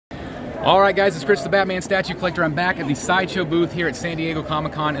Alright guys, it's Chris the Batman Statue Collector. I'm back at the Sideshow booth here at San Diego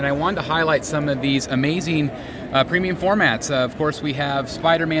Comic-Con, and I wanted to highlight some of these amazing premium formats. Of course, we have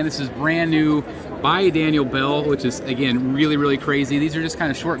Spider-Man. This is brand new by Daniel Bel, which is, again, really crazy. These are just kind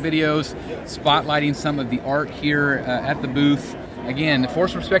of short videos spotlighting some of the art here at the booth. Again,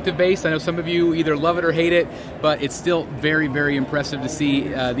 force perspective based. I know some of you either love it or hate it, but it's still very impressive to see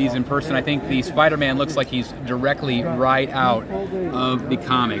these in person. I think the Spider-Man looks like he's directly right out of the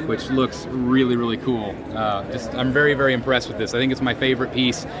comic, which looks really cool. I'm very impressed with this. I think it's my favorite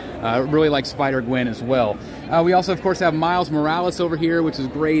piece. Really like Spider-Gwen as well. We also, of course, have Miles Morales over here, which is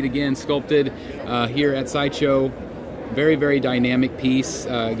great. Again, sculpted here at Sideshow. Very dynamic piece.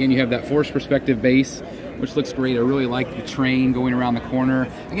 Again, you have that force perspective base, which looks great. I really like the train going around the corner.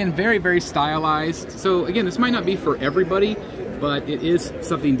 Again, very stylized. So again, this might not be for everybody, but it is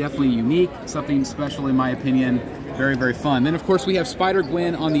something definitely unique, something special in my opinion. Very fun. Then of course we have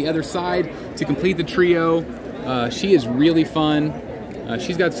Spider-Gwen on the other side to complete the trio. She is really fun.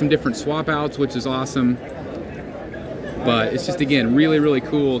 She's got some different swap outs, which is awesome. But it's just, again, really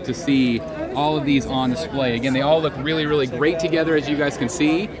cool to see all of these on display. Again, they all look really great together, as you guys can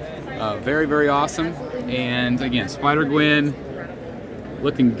see. Very awesome. And again, Spider-Gwen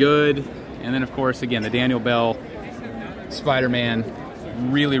looking good. And then of course, again, the Daniel Bel Spider-Man,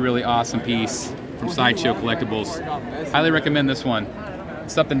 really awesome piece from Sideshow Collectibles. Highly recommend this one.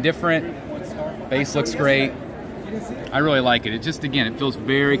 It's something different. Base looks great. I really like it. It just, again, it feels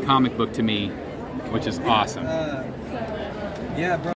very comic book to me, which is awesome. Yeah, bro.